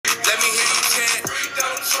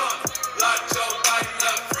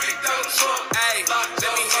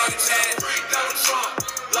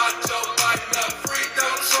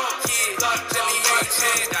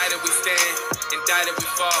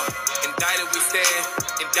stand,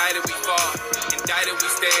 indicted we fall, indicted we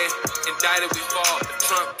stand, indicted we fall. If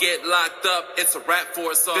Trump get locked up, it's a wrap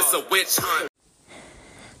for us all. This a witch hunt.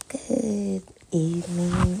 Good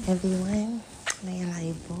evening, everyone. Man,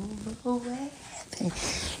 like, what happened?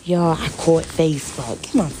 Y'all, I caught Facebook.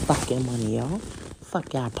 Get my fucking money, y'all.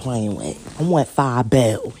 Fuck y'all playing with. I want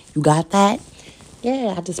 $5 You got that?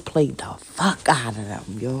 Yeah, I just played the fuck out of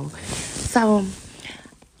them, yo. So,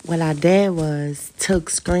 what I did was took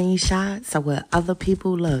screenshots. So what other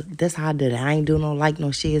people, look, this how I did it. I ain't do no like, no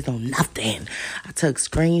shares, no nothing. I took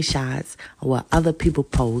screenshots of what other people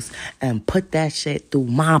post and put that shit through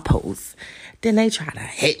my posts. Then they try to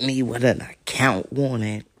hit me with an account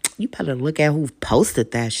warning. You better look at who posted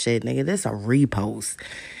that shit, nigga. This a repost.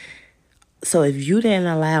 So if you didn't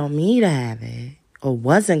allow me to have it, or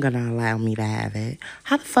wasn't going to allow me to have it,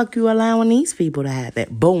 how the fuck you allowing these people to have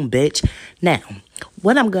it? Boom, bitch. Now,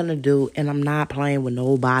 what I'm going to do, and I'm not playing with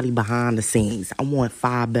nobody behind the scenes. I want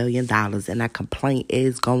 $5 billion, and that complaint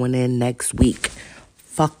is going in next week.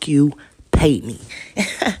 Fuck you, pay me.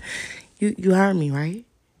 You heard me, right?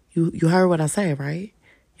 You heard what I said, right?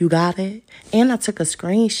 You got it? And I took a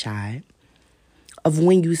screenshot of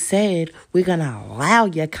when you said we're going to allow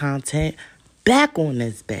your content back on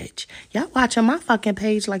this bitch. Y'all watching my fucking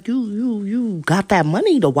page like you got that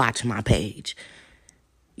money to watch my page.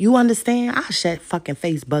 You understand? I shut fucking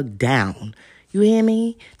Facebook down. You hear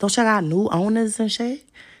me? Don't y'all got new owners and shit?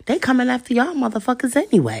 They coming after y'all motherfuckers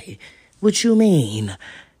anyway. What you mean?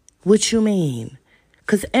 What you mean?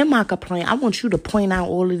 Because in my complaint, I want you to point out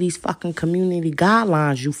all of these fucking community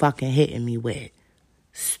guidelines you fucking hitting me with.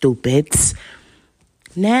 Stupids.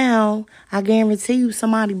 Now, I guarantee you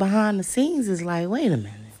somebody behind the scenes is like, wait a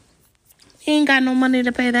minute. You ain't got no money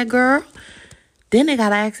to pay that girl. Then they got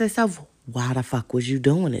to ask themselves, why the fuck was you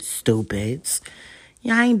doing it, stupids?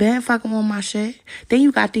 Y'all ain't been fucking with my shit. Then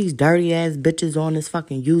you got these dirty ass bitches on this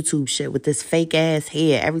fucking YouTube shit with this fake ass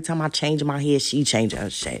hair. Every time I change my hair, she change her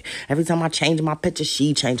shit. Every time I change my picture,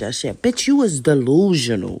 she change her shit. Bitch, you is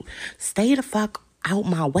delusional. Stay the fuck out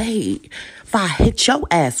my way. If I hit your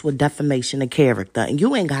ass with defamation of character and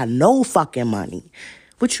you ain't got no fucking money.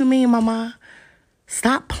 What you mean, mama?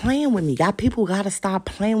 Stop playing with me. Y'all people gotta stop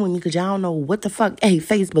playing with me because y'all don't know what the fuck. Hey,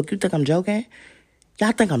 Facebook, you think I'm joking?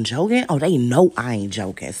 Y'all think I'm joking? Oh, they know I ain't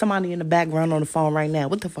joking. Somebody in the background on the phone right now.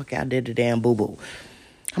 What the fuck y'all did to damn boo-boo?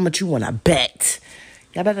 How much you wanna bet?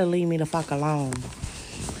 Y'all better leave me the fuck alone.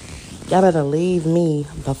 Y'all better leave me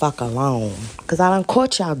the fuck alone. Because I done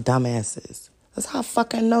caught y'all dumbasses. That's how I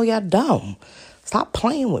fucking know y'all dumb. Stop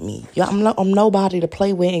playing with me. I'm nobody to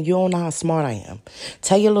play with, and you don't know how smart I am.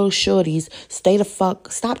 Tell your little shorties, stay the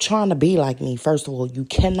fuck. Stop trying to be like me, first of all. You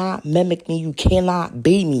cannot mimic me. You cannot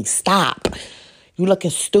be me. Stop. You looking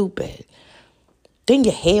stupid. Then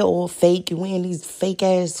your hair all fake. You wearing these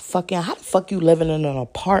fake-ass fucking... How the fuck you living in an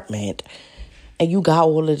apartment and you got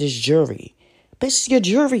all of this jewelry? Bitch, your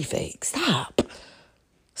jewelry fake. Stop.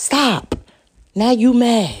 Stop. Now you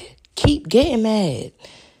mad. Keep getting mad.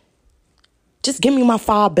 Just give me my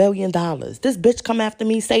 $5 billion. This bitch come after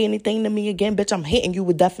me, say anything to me again. Bitch, I'm hitting you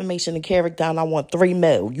with defamation of character and I want $3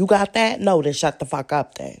 million. You got that? No, then shut the fuck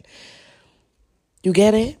up then. You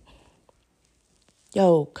get it?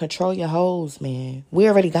 Yo, control your hoes, man. We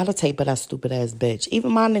already got a tape of that stupid ass bitch.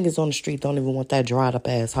 Even my niggas on the street don't even want that dried up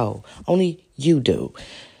ass hoe. Only you do.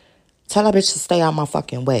 Tell that bitch to stay out my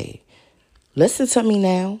fucking way. Listen to me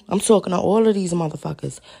now. I'm talking to all of these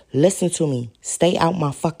motherfuckers. Listen to me. Stay out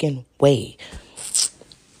my fucking way.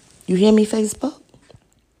 You hear me, Facebook?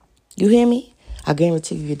 You hear me? I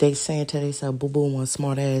guarantee you they saying to themselves, boo-boo, one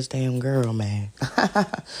smart-ass damn girl, man.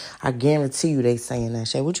 I guarantee you they saying that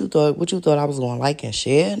shit. What you thought I was going to like and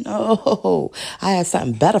share? No. I had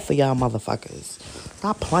something better for y'all motherfuckers.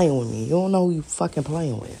 Stop playing with me. You don't know who you fucking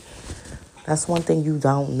playing with. That's one thing you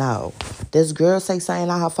don't know. This girl say something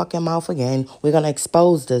out her fucking mouth again. We're going to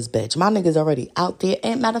expose this bitch. My nigga's already out there.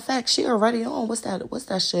 And matter of fact, she already on. What's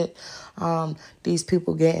that shit? These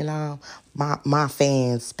people getting my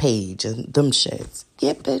fans page and them shits.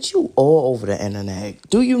 Yeah, bitch, you all over the internet.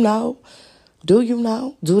 Do you know? Do you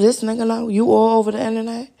know? Do this nigga know? You all over the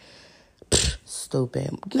internet? Pfft, stupid.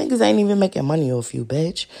 Niggas ain't even making money off you,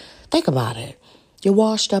 bitch. Think about it. You're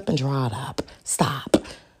washed up and dried up. Stop.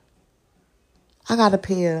 I got a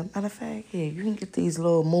pair. Matter of fact, yeah, you can get these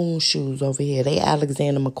little moon shoes over here. They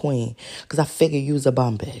Alexander McQueen. Because I figure you's a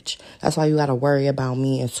bum bitch. That's why you got to worry about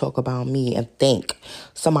me and talk about me and think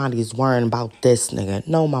somebody's worrying about this nigga.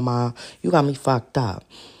 No, mama, you got me fucked up.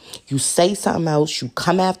 You say something else. You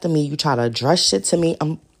come after me. You try to address shit to me.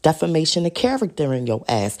 I'm defamation of character in your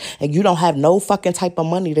ass. And you don't have no fucking type of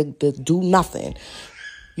money to do nothing.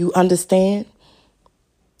 You understand?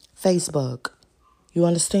 Facebook. You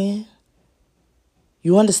understand?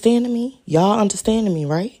 You understanding me? Y'all understanding me,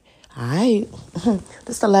 right? Alright.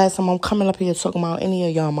 This the last time I'm coming up here talking about any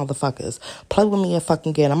of y'all motherfuckers. Play with me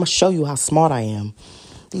again. I'm gonna show you how smart I am.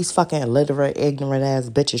 These fucking illiterate, ignorant ass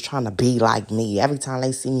bitches trying to be like me. Every time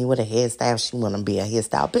they see me with a hairstyle, she wanna be a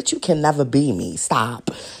hairstyle. Bitch, you can never be me. Stop.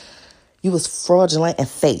 You was fraudulent and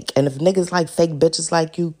fake. And if niggas like fake bitches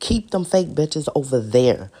like you, keep them fake bitches over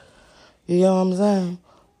there. You know what I'm saying?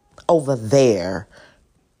 Over there.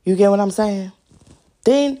 You get what I'm saying?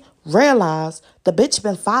 Then realize the bitch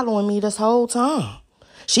been following me this whole time.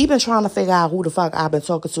 She been trying to figure out who the fuck I've been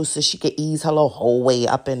talking to so she could ease her little whole way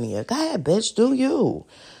up in there. Go ahead, bitch. Do you.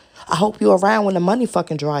 I hope you around when the money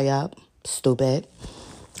fucking dry up. Stupid.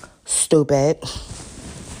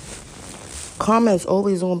 Karma is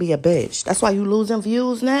always gonna be a bitch. That's why you losing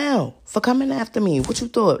views now for coming after me. What you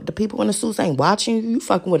thought? The people in the suits ain't watching you? You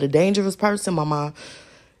fucking with a dangerous person, mama.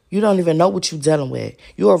 You don't even know what you dealing with.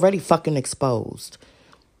 You already fucking exposed.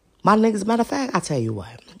 My niggas, matter of fact, I tell you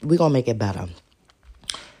what. We gonna make it better.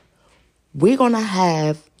 We gonna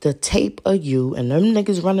have the tape of you and them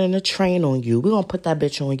niggas running a train on you. We gonna put that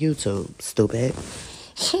bitch on YouTube, stupid.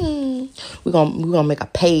 We gonna make a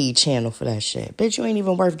paid channel for that shit. Bitch, you ain't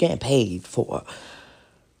even worth getting paid for.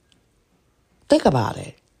 Think about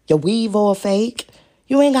it. Your weave all fake.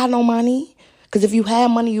 You ain't got no money. Because if you had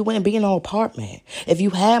money, you wouldn't be in an apartment. If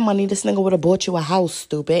you had money, this nigga would have bought you a house,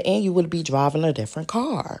 stupid, and you would be driving a different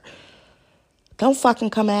car. Don't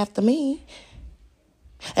fucking come after me.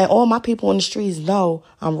 And all my people in the streets know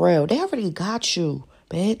I'm real. They already got you,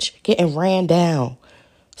 bitch, getting ran down.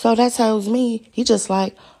 So that tells me he just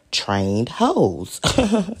like trained hoes.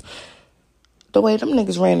 The way them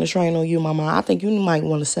niggas ran the train on you, mama, I think you might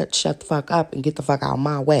want to shut the fuck up and get the fuck out of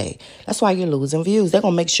my way. That's why you're losing views. They're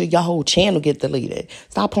going to make sure your whole channel get deleted.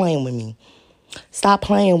 Stop playing with me. Stop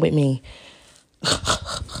playing with me.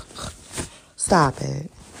 Stop it.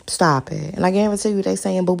 And I guarantee you they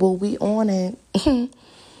saying, boo-boo, we on it.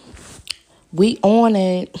 We on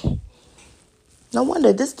it. No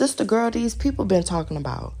wonder this the girl these people been talking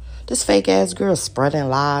about. This fake ass girl spreading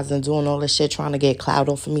lies and doing all this shit trying to get clout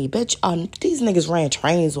off of me. Bitch, these niggas ran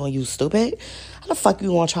trains on you, stupid. How the fuck you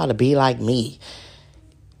gonna try to be like me?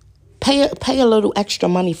 Pay a little extra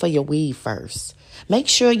money for your weave first. Make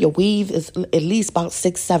sure your weave is at least about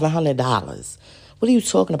 $600-$700. What are you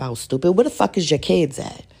talking about, stupid? Where the fuck is your kids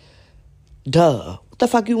at? Duh. What the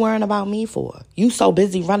fuck you worrying about me for? You so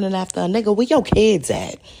busy running after a nigga. Where your kids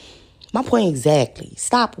at? My point exactly.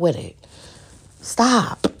 Stop with it.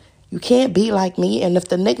 Stop. You can't be like me. And if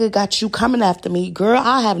the nigga got you coming after me, girl,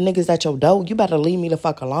 I have niggas at your door. You better leave me the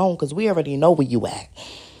fuck alone because we already know where you at.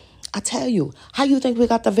 I tell you, how you think we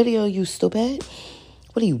got the video, you stupid?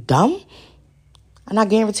 What are you, dumb? And I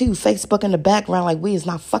guarantee you, Facebook in the background like we is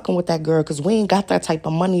not fucking with that girl because we ain't got that type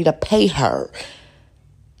of money to pay her.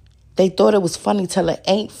 They thought it was funny till it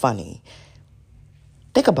ain't funny.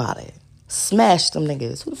 Think about it. Smash them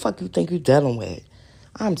niggas. Who the fuck you think you dealing with?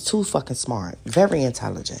 I'm too fucking smart. Very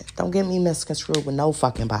intelligent. Don't get me misconstrued with no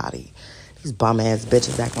fucking body. These bum-ass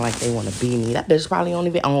bitches acting like they want to be me. That bitch probably don't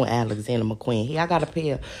even own Alexander McQueen. Here, I got a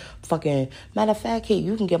pair of fucking... Matter of fact, here,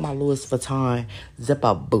 you can get my Louis Vuitton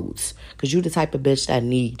zip-up boots. Because you the type of bitch that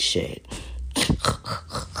need shit.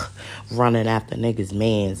 Running after niggas'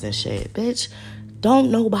 mans and shit. Bitch,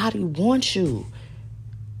 don't nobody want you.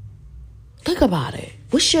 Think about it.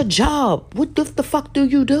 What's your job? What the fuck do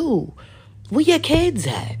you do? Where your kids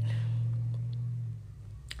at?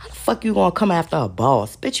 How the fuck you gonna come after a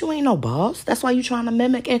boss? Bitch, you ain't no boss. That's why you trying to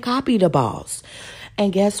mimic and copy the boss.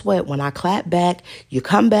 And guess what? When I clap back, you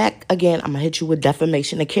come back again, I'm gonna hit you with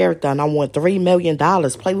defamation of character and I want $3 million.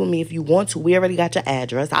 Play with me if you want to. We already got your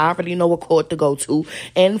address. I already know what court to go to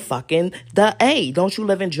in fucking the A. Don't you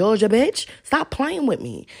live in Georgia, bitch? Stop playing with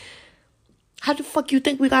me. How the fuck you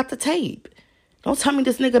think we got the tape? Don't tell me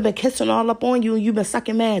this nigga been kissing all up on you and you been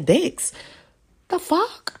sucking mad dicks. The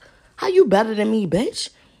fuck? How you better than me, bitch?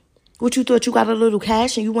 What, you thought you got a little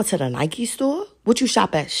cash and you went to the Nike store? What, you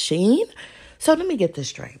shop at Shein? So let me get this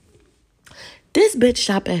straight. This bitch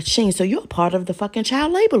shop at Shein, so you're a part of the fucking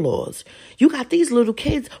child labor laws. You got these little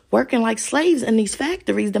kids working like slaves in these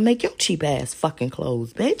factories to make your cheap ass fucking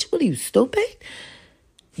clothes, bitch. What are you, stupid?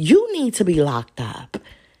 You need to be locked up.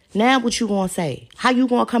 Now what you gonna say? How you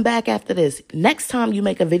gonna come back after this? Next time you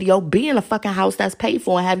make a video, be in a fucking house that's paid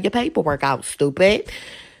for and have your paperwork out, stupid.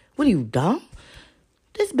 What are you, dumb?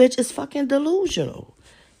 This bitch is fucking delusional.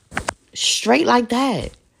 Straight like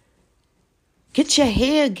that. Get your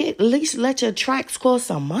hair, at least let your tracks cost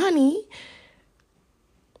some money.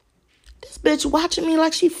 This bitch watching me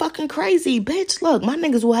like she fucking crazy. Bitch, look, my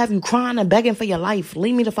niggas will have you crying and begging for your life.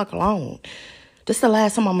 Leave me the fuck alone. This the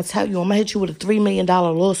last time I'm going to tell you. I'm going to hit you with a $3 million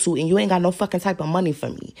lawsuit and you ain't got no fucking type of money for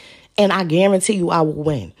me. And I guarantee you I will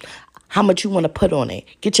win. How much you want to put on it?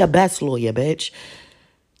 Get your best lawyer, bitch.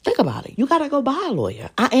 Think about it. You got to go buy a lawyer.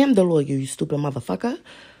 I am the lawyer, you stupid motherfucker.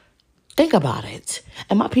 Think about it.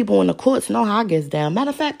 And my people in the courts know how I get down. Matter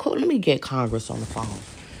of fact, let me get Congress on the phone.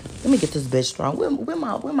 Let me get this bitch strong. Where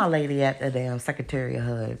my lady at, the damn Secretary of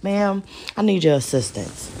HUD? Ma'am, I need your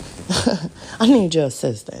assistance. I need your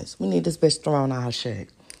assistance. We need this bitch thrown out her shit.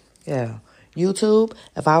 Yeah. YouTube,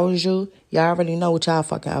 if I was you, y'all already know what y'all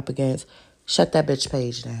fucking up against. Shut that bitch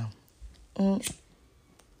page down.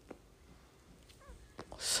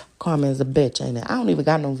 Carmen's a bitch, ain't it? I don't even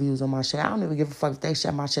got no views on my shit. I don't even give a fuck if they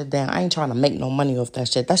shut my shit down. I ain't trying to make no money off that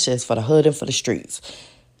shit. That shit is for the hood and for the streets.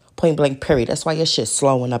 Point blank, period. That's why your shit's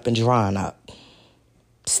slowing up and drying up.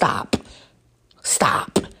 Stop.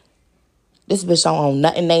 This bitch don't own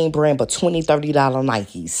nothing name brand but $20, $30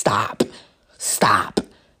 Nikes.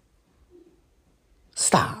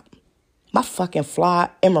 Stop. My fucking Fly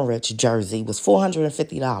Emirates jersey was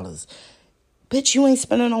 $450. Bitch, you ain't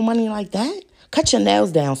spending no money like that? Cut your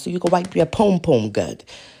nails down so you can wipe your pom-pom good.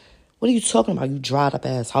 What are you talking about, you dried up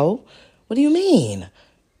asshole? What do you mean?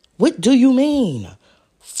 What do you mean? What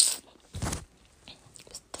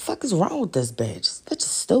the fuck is wrong with this bitch? This bitch is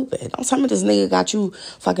stupid. Don't tell me this nigga got you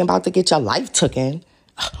fucking about to get your life taken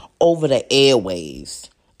over the airwaves.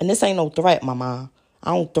 And this ain't no threat, mama.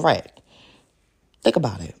 I don't threat. Think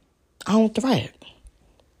about it. I don't threat.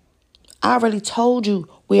 I already told you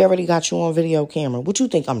we already got you on video camera. What you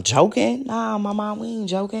think, I'm joking? Nah, mama, we ain't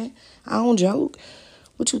joking. I don't joke.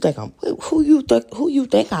 What you think who you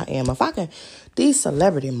think I am? If I can, these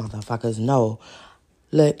celebrity motherfuckers know.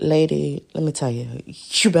 Lady, let me tell you,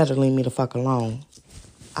 you better leave me the fuck alone.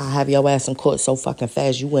 I'll have your ass in court so fucking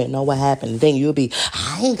fast you wouldn't know what happened. Then you'll be,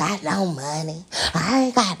 I ain't got no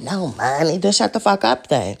money. Then shut the fuck up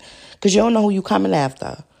then. Because you don't know who you coming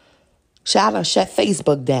after. I done shut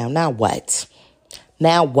Facebook down. Now what?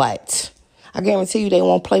 I guarantee you they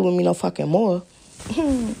won't play with me no fucking more.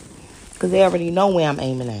 Because they already know where I'm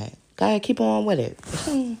aiming at. Go ahead, keep on with it.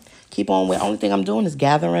 Keep on with it. Only thing I'm doing is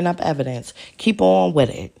gathering up evidence. Keep on with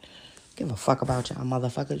it. Give a fuck about y'all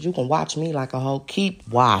motherfuckers. You can watch me like a hoe. Keep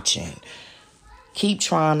watching. Keep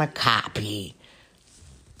trying to copy.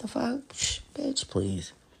 The fuck? Shh, bitch,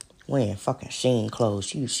 please. Wearing fucking Shein clothes.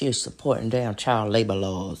 She's supporting damn child labor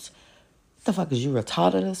laws. The fuck, is you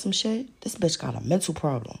retarded or some shit? This bitch got a mental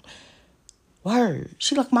problem. Word.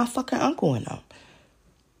 She like my fucking uncle in them.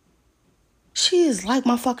 She is like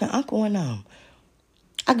my fucking uncle in them.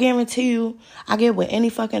 I guarantee you, I get with any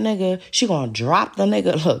fucking nigga, she gonna drop the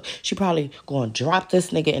nigga. Look, she probably gonna drop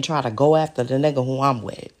this nigga and try to go after the nigga who I'm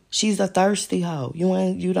with. She's a thirsty hoe.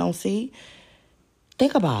 You don't see?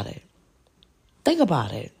 Think about it.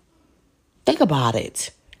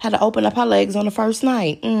 Had to open up her legs on the first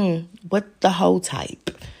night. What the hoe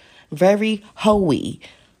type? Very hoey.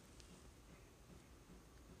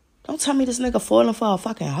 Don't tell me this nigga falling for a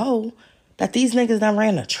fucking hoe. That these niggas done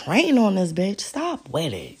ran a train on this bitch. Stop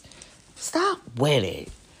with it.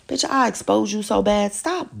 Bitch, I expose you so bad.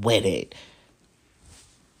 Stop with it.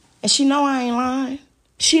 And she know I ain't lying.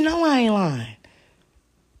 She know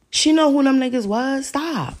who them niggas was.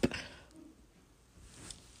 Stop.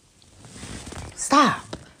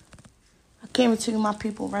 I guarantee you my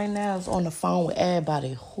people right now is on the phone with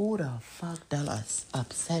everybody. Who the fuck done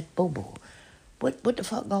upset Boo Boo? What the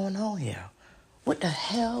fuck going on here? What the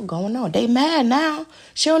hell going on? They mad now.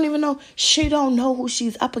 She don't even know. She don't know who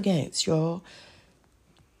she's up against, y'all.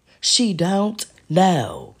 She don't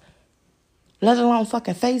know. Let alone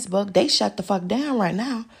fucking Facebook. They shut the fuck down right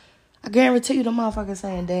now. I guarantee you the motherfucker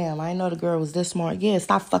saying, damn, I didn't know the girl was this smart. Yeah,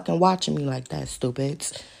 stop fucking watching me like that,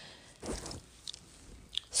 stupids.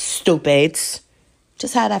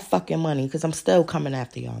 Just have that fucking money, because I'm still coming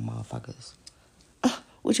after y'all motherfuckers.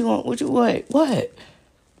 What you want? What?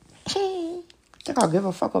 Think I'll give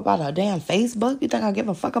a fuck about a damn Facebook? You think I'll give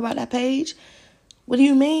a fuck about that page? What do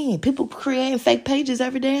you mean? People creating fake pages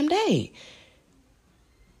every damn day.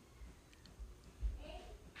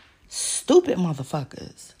 Stupid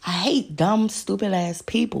motherfuckers. I hate dumb, stupid ass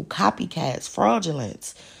people, copycats,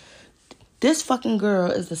 fraudulence. This fucking girl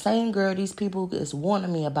is the same girl these people is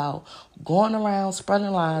warning me about, going around spreading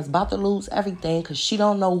lies, about to lose everything because she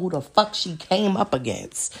don't know who the fuck she came up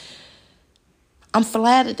against. I'm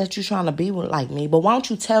flattered that you're trying to be like me, but why don't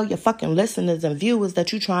you tell your fucking listeners and viewers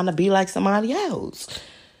that you're trying to be like somebody else?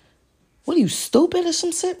 What are you, stupid or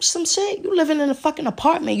some shit? You living in a fucking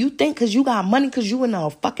apartment. You think because you got money because you in a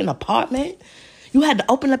fucking apartment? You had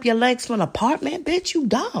to open up your legs for an apartment? Bitch, you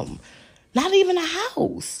dumb. Not even a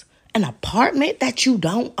house. An apartment that you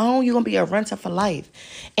don't own, you're going to be a renter for life.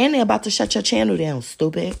 And they're about to shut your channel down,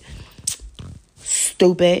 stupid.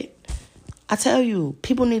 Stupid. I tell you,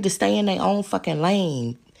 people need to stay in their own fucking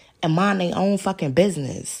lane and mind their own fucking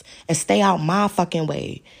business and stay out my fucking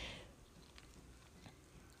way.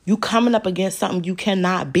 You coming up against something you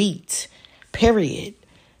cannot beat. Period.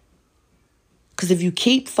 Because if you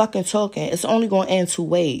keep fucking talking, it's only going to end two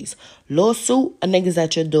ways. Lawsuit or niggas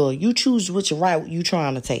at your door. You choose which route you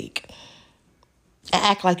trying to take. And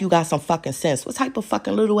act like you got some fucking sense. What type of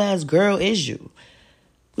fucking little ass girl is you?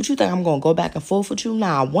 What you think I'm going to go back and forth with you?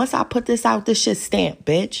 Nah, once I put this out, this shit stamped,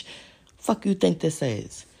 bitch. Fuck you think this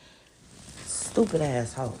is? Stupid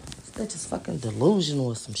asshole. This bitch is fucking delusional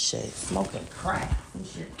or some shit. Smoking crack. Some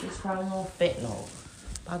shit. This probably on fentanyl.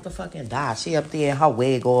 About to fucking die. She up there in her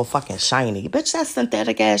wig all fucking shiny. Bitch, that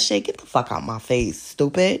synthetic ass shit. Get the fuck out my face,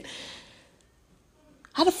 stupid.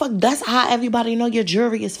 How the fuck, that's how everybody know your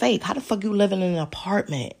jewelry is fake. How the fuck you living in an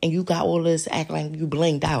apartment and you got all this act like you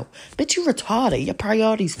blinged out? Bitch, you retarded. Your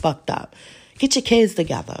priorities fucked up. Get your kids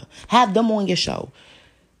together. Have them on your show.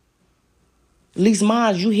 At least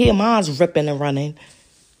mine, you hear mine's ripping and running.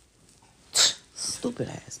 Stupid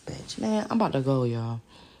ass bitch. Man, I'm about to go, y'all.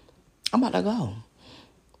 I'm about to go.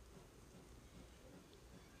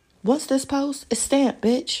 Once this post is stamped,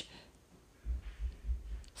 bitch.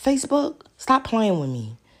 Facebook, stop playing with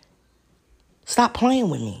me. Stop playing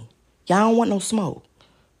with me. Y'all don't want no smoke.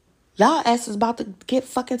 Y'all ass is about to get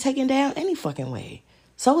fucking taken down any fucking way.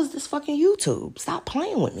 So is this fucking YouTube. Stop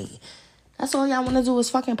playing with me. That's all y'all want to do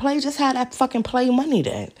is fucking play. Just have that fucking play money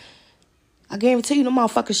then. I guarantee you the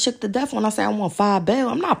motherfuckers shook to death when I say I want $5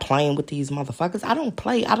 bills. I'm not playing with these motherfuckers. I don't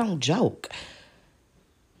play. I don't joke.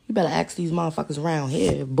 You better ask these motherfuckers around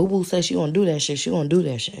here. Boo-boo says she gonna do that shit. She gonna do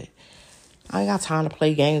that shit. I ain't got time to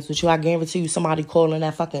play games with you. I guarantee you somebody calling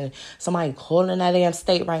that damn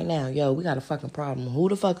state right now. Yo, we got a fucking problem. Who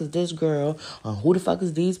the fuck is this girl? Or who the fuck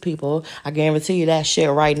is these people? I guarantee you that shit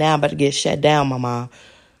right now about to get shut down, mama.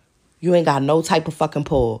 You ain't got no type of fucking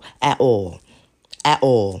pull at all. At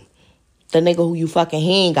all. The nigga who you fucking,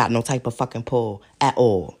 he ain't got no type of fucking pull at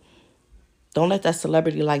all. Don't let that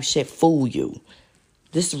celebrity life shit fool you.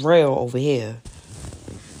 This is real over here.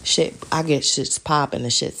 Shit, I get shit's popping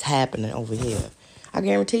and shit's happening over here. I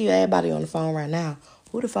guarantee you everybody on the phone right now,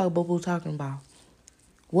 who the fuck Boo Boo talking about?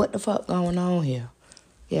 What the fuck going on here?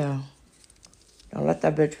 Yeah. Don't let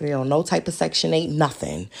that bitch be on no type of Section 8,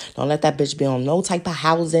 nothing. Don't let that bitch be on no type of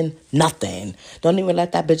housing, nothing. Don't even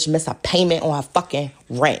let that bitch miss a payment on her fucking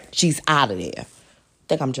rent. She's out of there.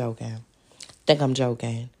 Think I'm joking.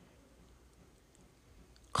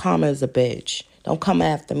 Karma is a bitch. Don't come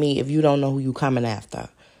after me if you don't know who you coming after.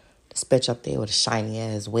 This bitch up there with a shiny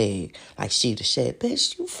ass wig. Like she the shit.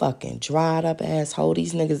 Bitch, you fucking dried up asshole.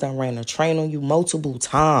 These niggas done ran a train on you multiple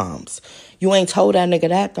times. You ain't told that nigga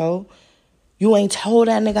that though. You ain't told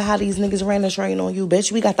that nigga how these niggas ran a train on you,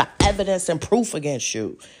 bitch. We got the evidence and proof against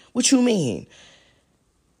you. What you mean?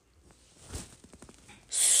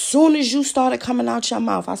 Soon as you started coming out your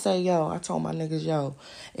mouth, I said, I told my niggas,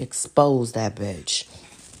 expose that bitch.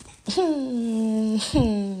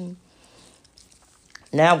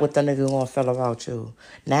 Now what the nigga gonna feel about you?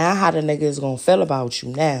 Now how the nigga is gonna feel about you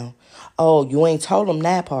now? Oh, you ain't told him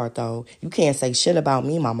that part though. You can't say shit about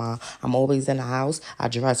me, mama. I'm always in the house. I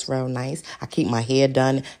dress real nice. I keep my hair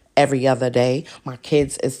done every other day. My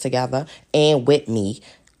kids is together and with me.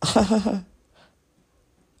 The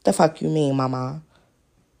fuck you mean, mama?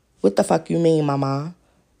 What the fuck you mean, mama?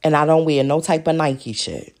 And I don't wear no type of Nike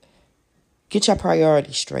shit. Get your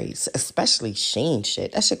priorities straight, especially Shein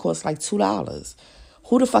shit. That shit costs like $2.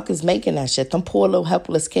 Who the fuck is making that shit? Them poor little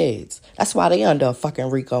helpless kids. That's why they under a fucking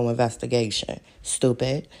RICO investigation.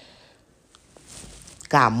 Stupid.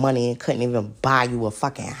 Got money and couldn't even buy you a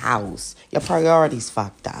fucking house. Your priorities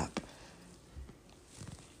fucked up.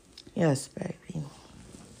 Yes, baby.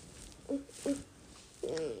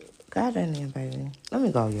 Got in there, baby. Let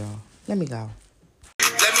me go, y'all. Let me go.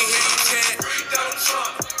 Let me hear you chant. Free Donald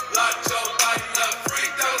Trump. Lock Joe Biden up.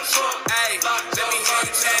 Free Donald Trump. Hey, let me hear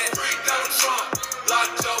you chant. Free Donald Trump. Lock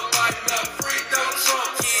Joe Biden up. Free Donald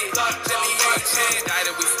Trump. Yeah, let me hear you chant.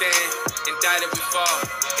 Indicted we stand. Indicted we fall.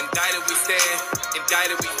 Indicted we stand.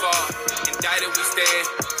 Indicted we fall. Indicted we stand.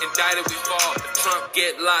 Indicted we fall. If Trump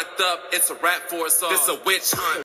get locked up, it's a rap for us all. This a witch hunt.